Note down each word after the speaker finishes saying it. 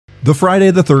The Friday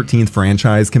the 13th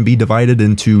franchise can be divided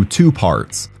into two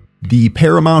parts: the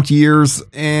Paramount years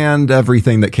and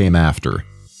everything that came after.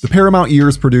 The Paramount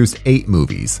years produced 8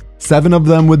 movies, 7 of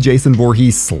them with Jason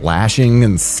Voorhees slashing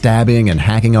and stabbing and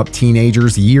hacking up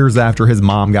teenagers years after his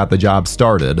mom got the job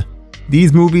started.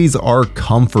 These movies are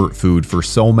comfort food for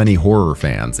so many horror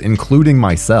fans, including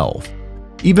myself.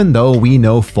 Even though we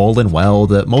know full and well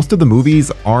that most of the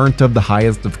movies aren't of the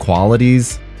highest of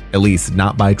qualities, at least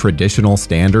not by traditional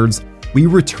standards, we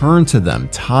return to them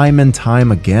time and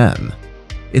time again.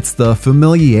 It's the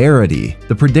familiarity,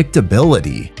 the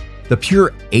predictability, the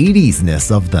pure 80s-ness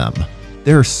of them.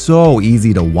 They're so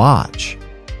easy to watch.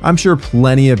 I'm sure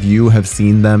plenty of you have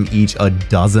seen them each a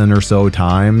dozen or so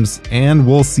times, and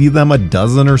will see them a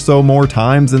dozen or so more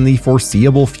times in the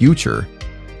foreseeable future.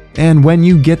 And when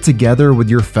you get together with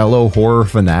your fellow horror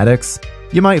fanatics,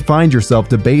 you might find yourself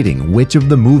debating which of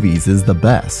the movies is the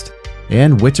best,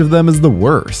 and which of them is the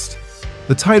worst.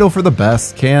 The title for the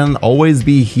best can always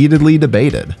be heatedly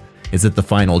debated. Is it the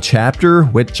final chapter,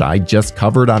 which I just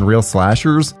covered on Real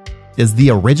Slashers? Is the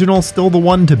original still the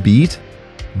one to beat?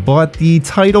 But the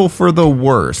title for the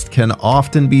worst can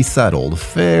often be settled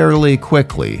fairly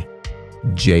quickly.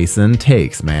 Jason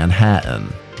Takes Manhattan.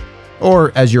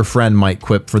 Or, as your friend might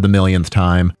quip for the millionth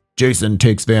time, Jason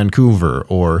Takes Vancouver,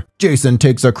 or Jason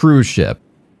Takes a Cruise Ship.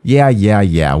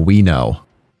 Yeah, we know.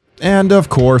 And of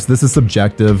course, this is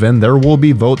subjective and there will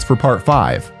be votes for part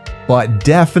 5. But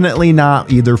definitely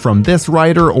not either from this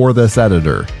writer or this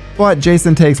editor. But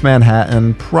Jason Takes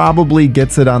Manhattan probably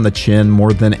gets it on the chin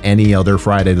more than any other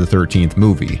Friday the 13th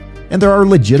movie. And there are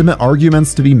legitimate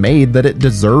arguments to be made that it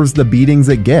deserves the beatings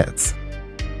it gets.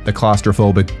 The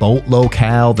claustrophobic boat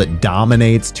locale that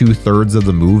dominates 2/3 of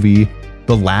the movie,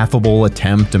 the laughable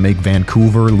attempt to make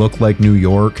Vancouver look like New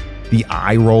York, the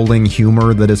eye-rolling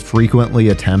humor that is frequently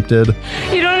attempted.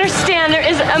 You don't understand, there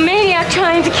is a maniac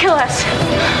trying to kill us.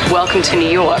 Welcome to New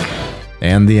York.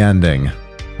 And the ending.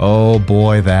 Oh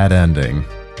boy, that ending.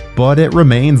 But it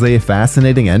remains a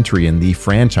fascinating entry in the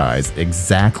franchise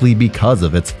exactly because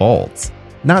of its faults.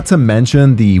 Not to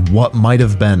mention the what might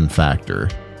have been factor.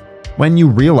 When you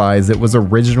realize it was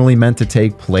originally meant to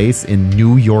take place in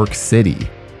New York City,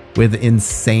 with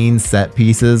insane set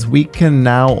pieces we can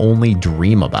now only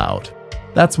dream about.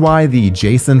 That's why the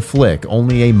Jason flick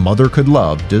only a mother could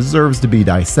love deserves to be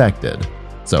dissected.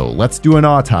 So let's do an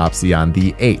autopsy on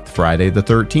the 8th Friday the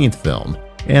 13th film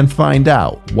and find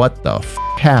out what the f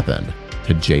happened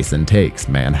to Jason Takes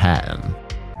Manhattan.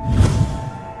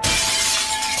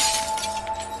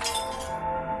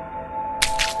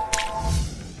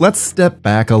 Let's step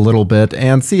back a little bit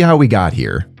and see how we got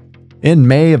here. In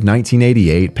May of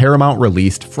 1988, Paramount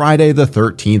released Friday the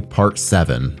 13th Part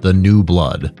 7, The New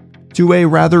Blood, to a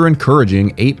rather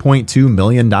encouraging $8.2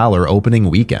 million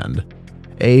opening weekend.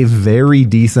 A very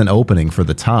decent opening for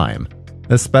the time,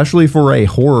 especially for a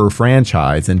horror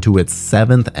franchise into its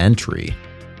 7th entry.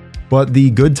 But the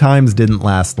good times didn't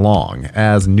last long,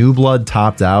 as New Blood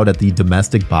topped out at the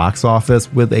domestic box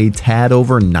office with a tad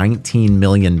over $19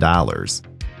 million.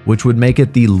 Which would make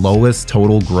it the lowest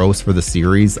total gross for the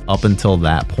series up until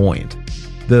that point.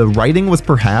 The writing was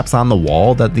perhaps on the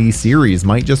wall that the series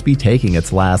might just be taking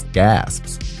its last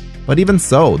gasps. But even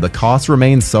so, the costs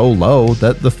remained so low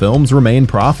that the films remained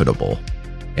profitable.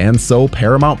 And so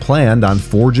Paramount planned on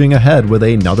forging ahead with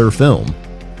another film,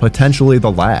 potentially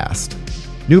the last.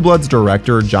 New Blood's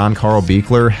director John Carl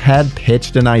Buechler had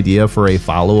pitched an idea for a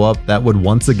follow-up that would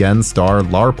once again star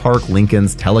Lar Park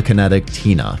Lincoln's telekinetic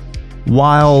Tina.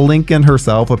 While Lincoln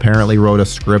herself apparently wrote a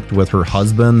script with her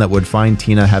husband that would find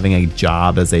Tina having a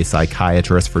job as a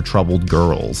psychiatrist for troubled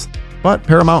girls. But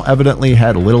Paramount evidently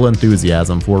had little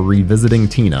enthusiasm for revisiting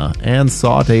Tina and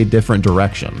sought a different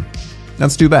direction.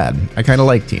 That's too bad, I kinda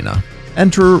like Tina.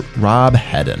 Enter Rob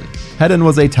Hedden. Hedden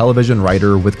was a television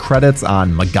writer with credits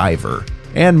on MacGyver,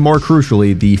 and more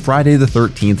crucially, the Friday the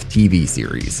 13th TV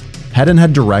series. Hedden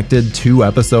had directed 2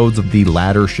 episodes of the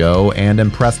latter show and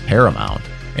impressed Paramount.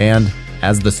 And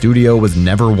as the studio was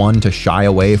never one to shy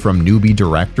away from newbie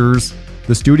directors,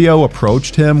 the studio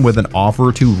approached him with an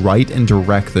offer to write and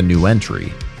direct the new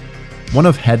entry. One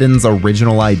of Hedden's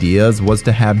original ideas was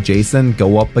to have Jason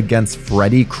go up against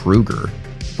Freddy Krueger,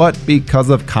 but because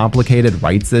of complicated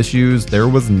rights issues, there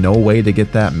was no way to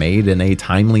get that made in a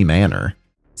timely manner.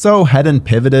 So Hedden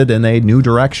pivoted in a new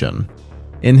direction.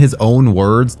 In his own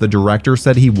words, the director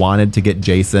said he wanted to get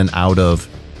Jason out of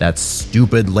that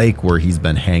stupid lake where he's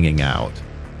been hanging out.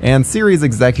 And series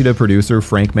executive producer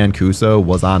Frank Mancuso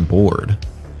was on board.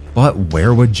 But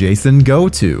where would Jason go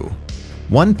to?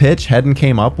 One pitch Hedden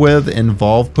came up with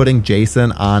involved putting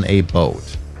Jason on a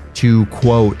boat to,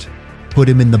 quote, put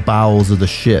him in the bowels of the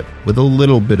ship with a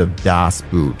little bit of Das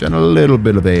Boot and a little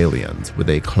bit of aliens with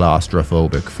a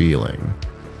claustrophobic feeling.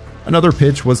 Another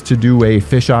pitch was to do a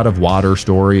fish out of water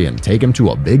story and take him to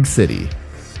a big city.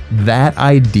 That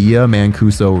idea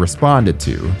Mancuso responded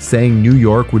to, saying New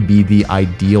York would be the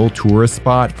ideal tourist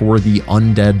spot for the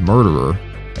undead murderer,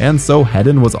 and so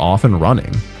Hedden was off and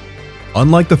running.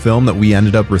 Unlike the film that we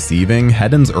ended up receiving,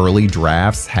 Hedden's early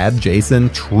drafts had Jason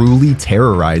truly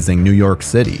terrorizing New York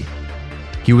City.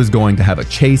 He was going to have a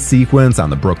chase sequence on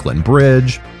the Brooklyn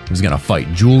Bridge, he was going to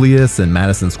fight Julius in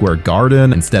Madison Square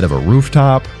Garden instead of a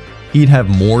rooftop, he'd have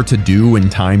more to do in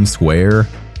Times Square,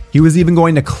 he was even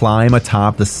going to climb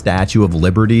atop the Statue of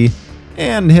Liberty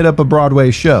and hit up a Broadway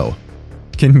show.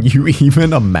 Can you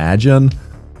even imagine?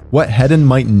 What Hedden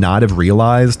might not have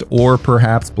realized, or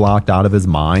perhaps blocked out of his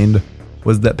mind,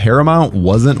 was that Paramount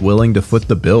wasn't willing to foot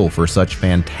the bill for such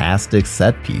fantastic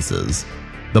set pieces.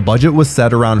 The budget was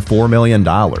set around $4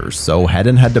 million, so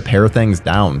Hedden had to pare things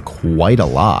down quite a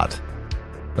lot.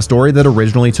 A story that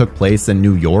originally took place in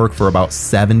New York for about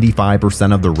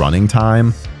 75% of the running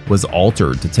time was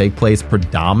altered to take place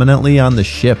predominantly on the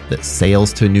ship that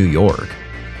sails to New York,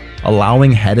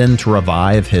 allowing Hedden to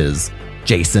revive his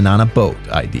Jason on a boat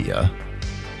idea.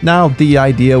 Now, the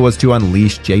idea was to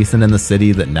unleash Jason in the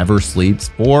city that never sleeps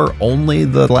for only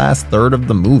the last third of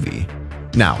the movie.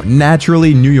 Now,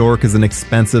 naturally, New York is an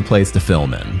expensive place to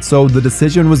film in, so the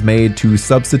decision was made to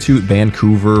substitute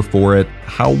Vancouver for it,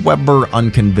 however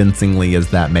unconvincingly as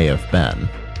that may have been.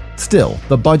 Still,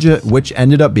 the budget, which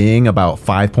ended up being about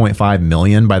 $5.5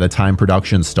 million by the time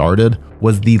production started,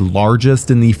 was the largest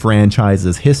in the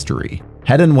franchise's history.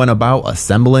 Hedden went about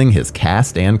assembling his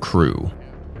cast and crew.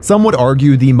 Some would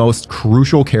argue the most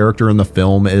crucial character in the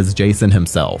film is Jason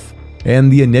himself,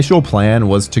 and the initial plan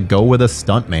was to go with a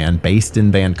stuntman based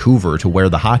in Vancouver to wear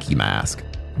the hockey mask.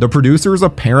 The producers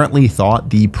apparently thought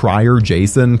the prior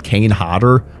Jason, Kane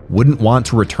Hodder, wouldn't want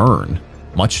to return,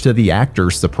 much to the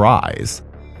actor's surprise.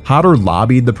 Hodder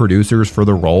lobbied the producers for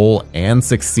the role and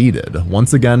succeeded,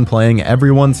 once again playing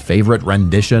everyone's favorite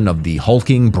rendition of the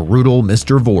hulking, brutal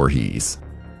Mr. Voorhees.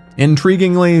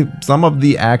 Intriguingly, some of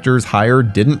the actors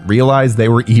hired didn't realize they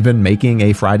were even making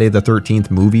a Friday the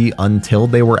 13th movie until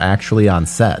they were actually on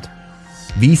set.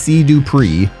 V.C.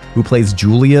 Dupree, who plays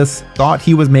Julius, thought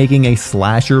he was making a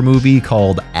slasher movie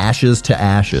called Ashes to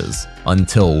Ashes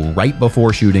until right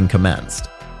before shooting commenced.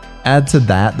 Add to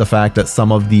that the fact that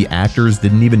some of the actors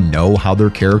didn't even know how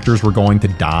their characters were going to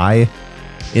die,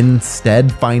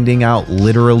 instead finding out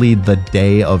literally the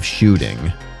day of shooting,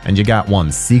 and you got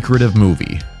one secretive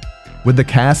movie. With the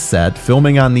cast set,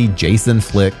 filming on the Jason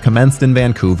flick commenced in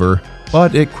Vancouver,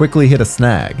 but it quickly hit a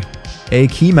snag. A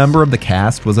key member of the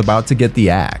cast was about to get the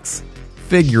axe.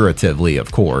 Figuratively,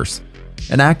 of course.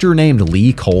 An actor named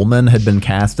Lee Coleman had been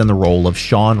cast in the role of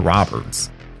Sean Roberts,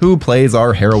 who plays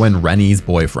our heroine Rennie's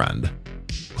boyfriend.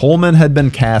 Coleman had been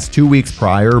cast 2 weeks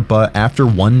prior, but after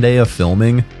one day of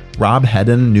filming, Rob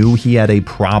Hedden knew he had a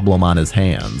problem on his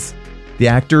hands. The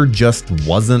actor just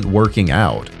wasn't working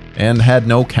out, and had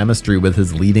no chemistry with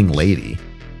his leading lady.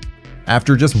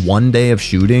 After just one day of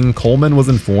shooting, Coleman was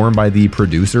informed by the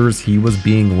producers he was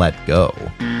being let go.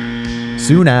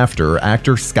 Soon after,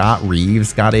 actor Scott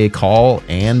Reeves got a call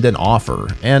and an offer,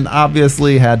 and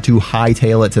obviously had to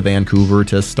hightail it to Vancouver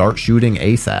to start shooting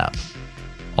ASAP.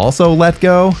 Also let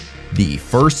go? The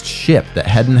first ship that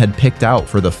Hedden had picked out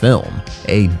for the film,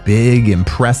 a big,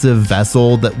 impressive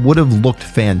vessel that would have looked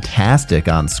fantastic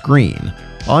on screen.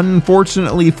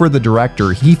 Unfortunately for the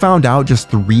director, he found out just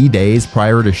 3 days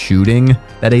prior to shooting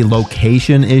that a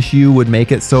location issue would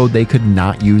make it so they could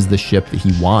not use the ship that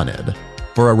he wanted.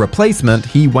 For a replacement,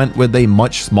 he went with a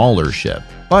much smaller ship,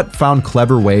 but found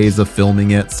clever ways of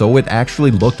filming it so it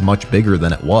actually looked much bigger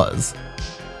than it was.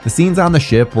 The scenes on the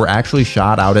ship were actually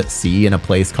shot out at sea in a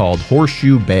place called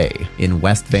Horseshoe Bay in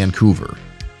West Vancouver.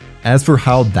 As for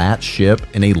how that ship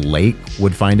in a lake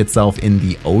would find itself in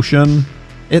the ocean,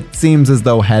 it seems as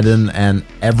though Hedden and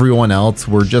everyone else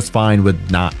were just fine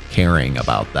with not caring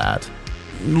about that.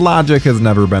 Logic has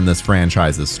never been this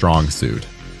franchise's strong suit.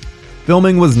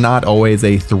 Filming was not always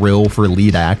a thrill for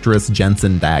lead actress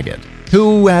Jensen Daggett,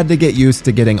 who had to get used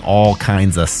to getting all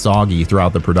kinds of soggy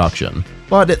throughout the production.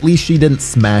 But at least she didn't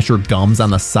smash her gums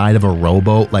on the side of a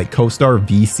rowboat like co-star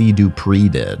V.C. Dupree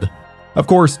did. Of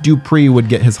course, Dupree would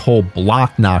get his whole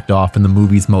block knocked off in the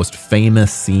movie's most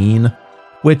famous scene,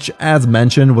 which, as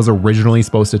mentioned, was originally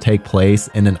supposed to take place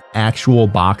in an actual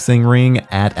boxing ring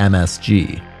at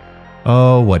MSG.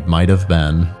 Oh, what might have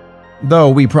been. Though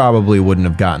we probably wouldn't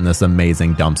have gotten this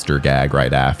amazing dumpster gag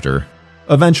right after.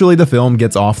 Eventually the film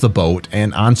gets off the boat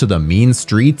and onto the mean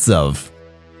streets of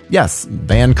Yes,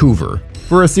 Vancouver,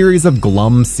 for a series of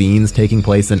glum scenes taking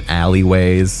place in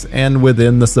alleyways and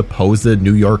within the supposed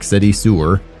New York City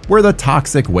sewer, where the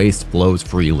toxic waste flows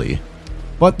freely.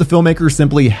 But the filmmakers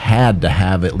simply had to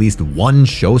have at least one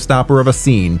showstopper of a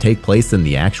scene take place in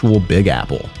the actual Big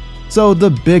Apple. So the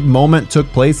big moment took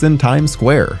place in Times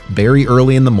Square, very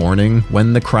early in the morning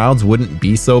when the crowds wouldn't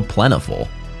be so plentiful.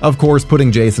 Of course,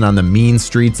 putting Jason on the mean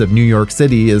streets of New York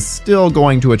City is still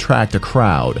going to attract a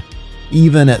crowd,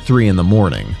 even at 3 in the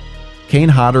morning. Kane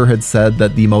Hodder had said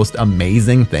that the most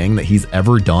amazing thing that he's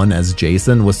ever done as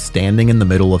Jason was standing in the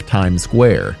middle of Times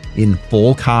Square, in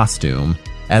full costume,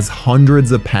 as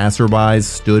hundreds of passerbys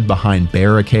stood behind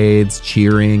barricades,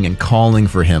 cheering and calling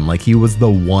for him like he was the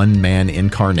one-man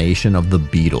incarnation of the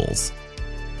Beatles.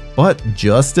 But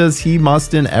just as he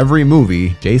must in every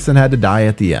movie, Jason had to die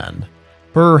at the end.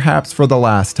 Perhaps for the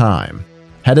last time.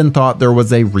 Hedden thought there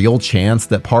was a real chance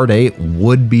that Part 8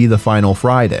 would be the final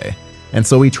Friday, and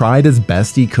so he tried as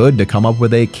best he could to come up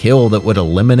with a kill that would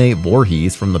eliminate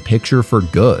Voorhees from the picture for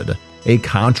good. A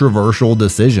controversial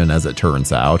decision, as it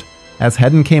turns out, as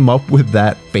Hedden came up with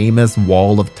that famous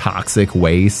wall of toxic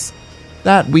waste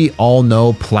that we all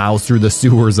know plows through the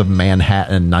sewers of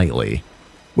Manhattan nightly,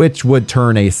 which would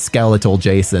turn a skeletal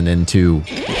Jason into,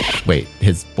 wait,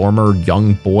 his former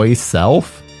young boy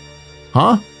self?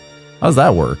 Huh? How's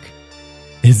that work?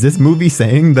 Is this movie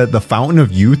saying that the Fountain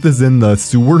of Youth is in the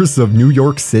sewers of New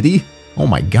York City? Oh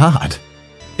my god.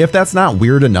 If that's not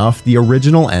weird enough, the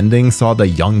original ending saw the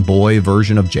young boy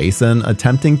version of Jason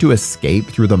attempting to escape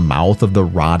through the mouth of the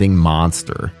rotting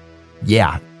monster.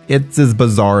 Yeah, it's as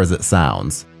bizarre as it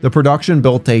sounds. The production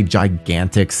built a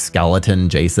gigantic skeleton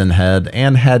Jason head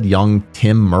and had young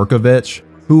Tim Merkovich,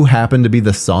 who happened to be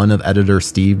the son of editor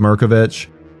Steve Merkovich,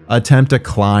 attempt to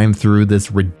climb through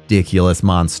this ridiculous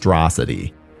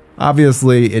monstrosity.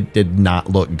 Obviously, it did not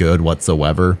look good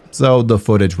whatsoever, so the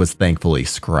footage was thankfully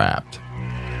scrapped.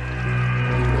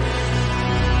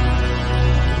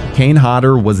 Kane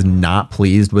Hodder was not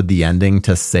pleased with the ending,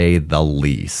 to say the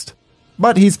least.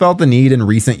 But he's felt the need in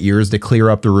recent years to clear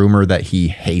up the rumor that he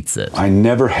hates it. I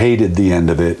never hated the end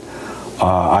of it.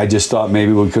 I just thought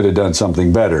maybe we could have done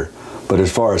something better. But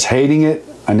as far as hating it,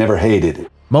 I never hated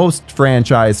it. Most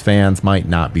franchise fans might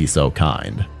not be so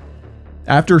kind.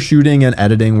 After shooting and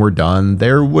editing were done,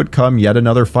 there would come yet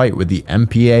another fight with the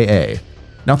MPAA.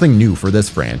 Nothing new for this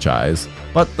franchise,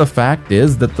 but the fact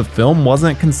is that the film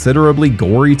wasn't considerably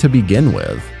gory to begin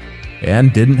with,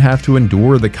 and didn't have to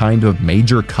endure the kind of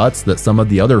major cuts that some of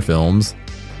the other films,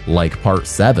 like Part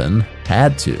 7,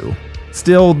 had to.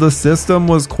 Still, the system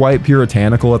was quite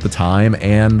puritanical at the time,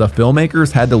 and the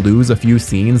filmmakers had to lose a few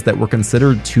scenes that were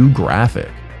considered too graphic,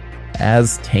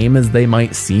 as tame as they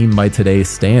might seem by today's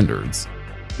standards.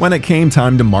 When it came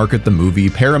time to market the movie,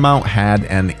 Paramount had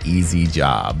an easy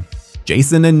job.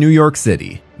 Jason in New York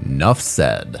City, nuff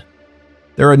said.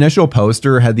 Their initial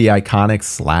poster had the iconic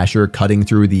slasher cutting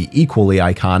through the equally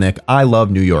iconic I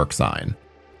Love New York sign.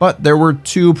 But there were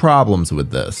two problems with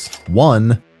this.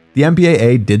 One, the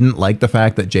MPAA didn't like the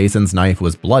fact that Jason's knife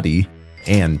was bloody,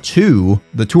 and two,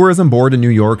 the tourism board in New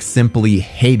York simply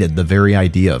hated the very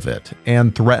idea of it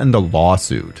and threatened a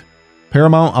lawsuit.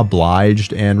 Paramount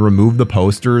obliged and removed the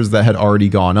posters that had already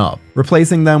gone up,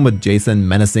 replacing them with Jason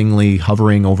menacingly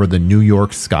hovering over the New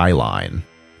York skyline.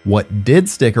 What did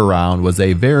stick around was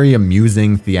a very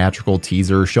amusing theatrical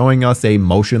teaser showing us a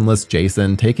motionless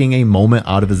Jason taking a moment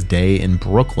out of his day in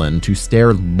Brooklyn to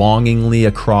stare longingly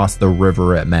across the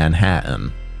river at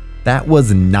Manhattan. That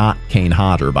was not Kane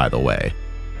Hodder, by the way.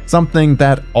 Something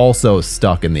that also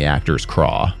stuck in the actor's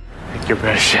craw. Take your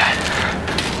best shot,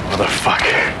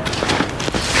 motherfucker.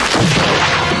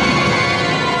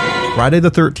 Friday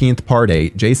the 13th Part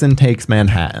 8, Jason Takes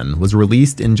Manhattan, was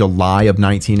released in July of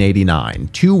 1989,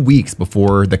 2 weeks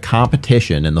before the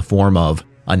competition in the form of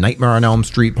A Nightmare on Elm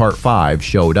Street Part 5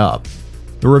 showed up.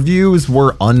 The reviews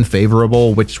were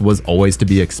unfavorable, which was always to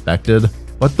be expected,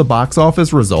 but the box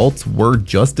office results were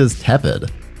just as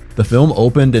tepid. The film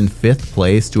opened in 5th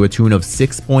place to a tune of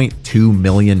 $6.2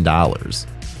 million,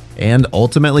 and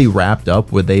ultimately wrapped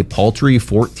up with a paltry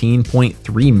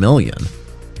 $14.3 million.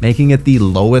 Making it the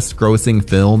lowest grossing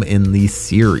film in the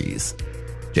series.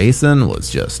 Jason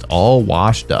was just all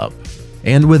washed up.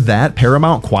 And with that,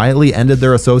 Paramount quietly ended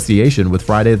their association with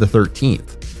Friday the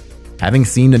 13th, having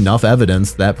seen enough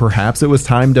evidence that perhaps it was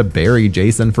time to bury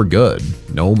Jason for good,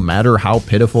 no matter how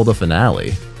pitiful the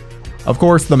finale. Of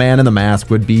course, The Man in the Mask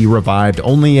would be revived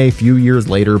only a few years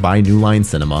later by New Line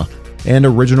Cinema and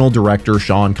original director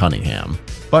Sean Cunningham,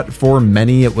 but for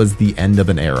many it was the end of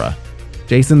an era.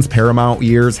 Jason's Paramount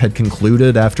years had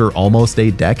concluded after almost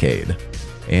a decade,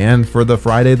 And for the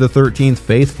Friday the 13th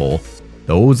faithful,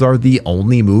 those are the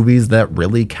only movies that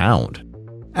really count.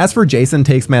 As for Jason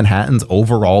Takes Manhattan's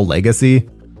overall legacy,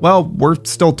 well, we're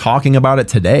still talking about it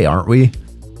today, aren't we?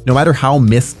 No matter how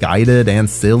misguided and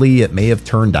silly it may have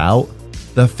turned out,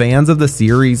 the fans of the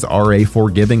series are a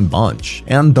forgiving bunch,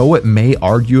 and though it may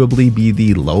arguably be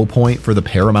the low point for the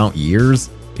Paramount years,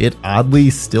 it oddly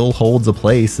still holds a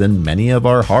place in many of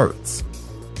our hearts.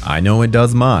 I know it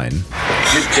does mine.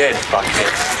 You're dead,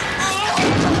 fuckhead.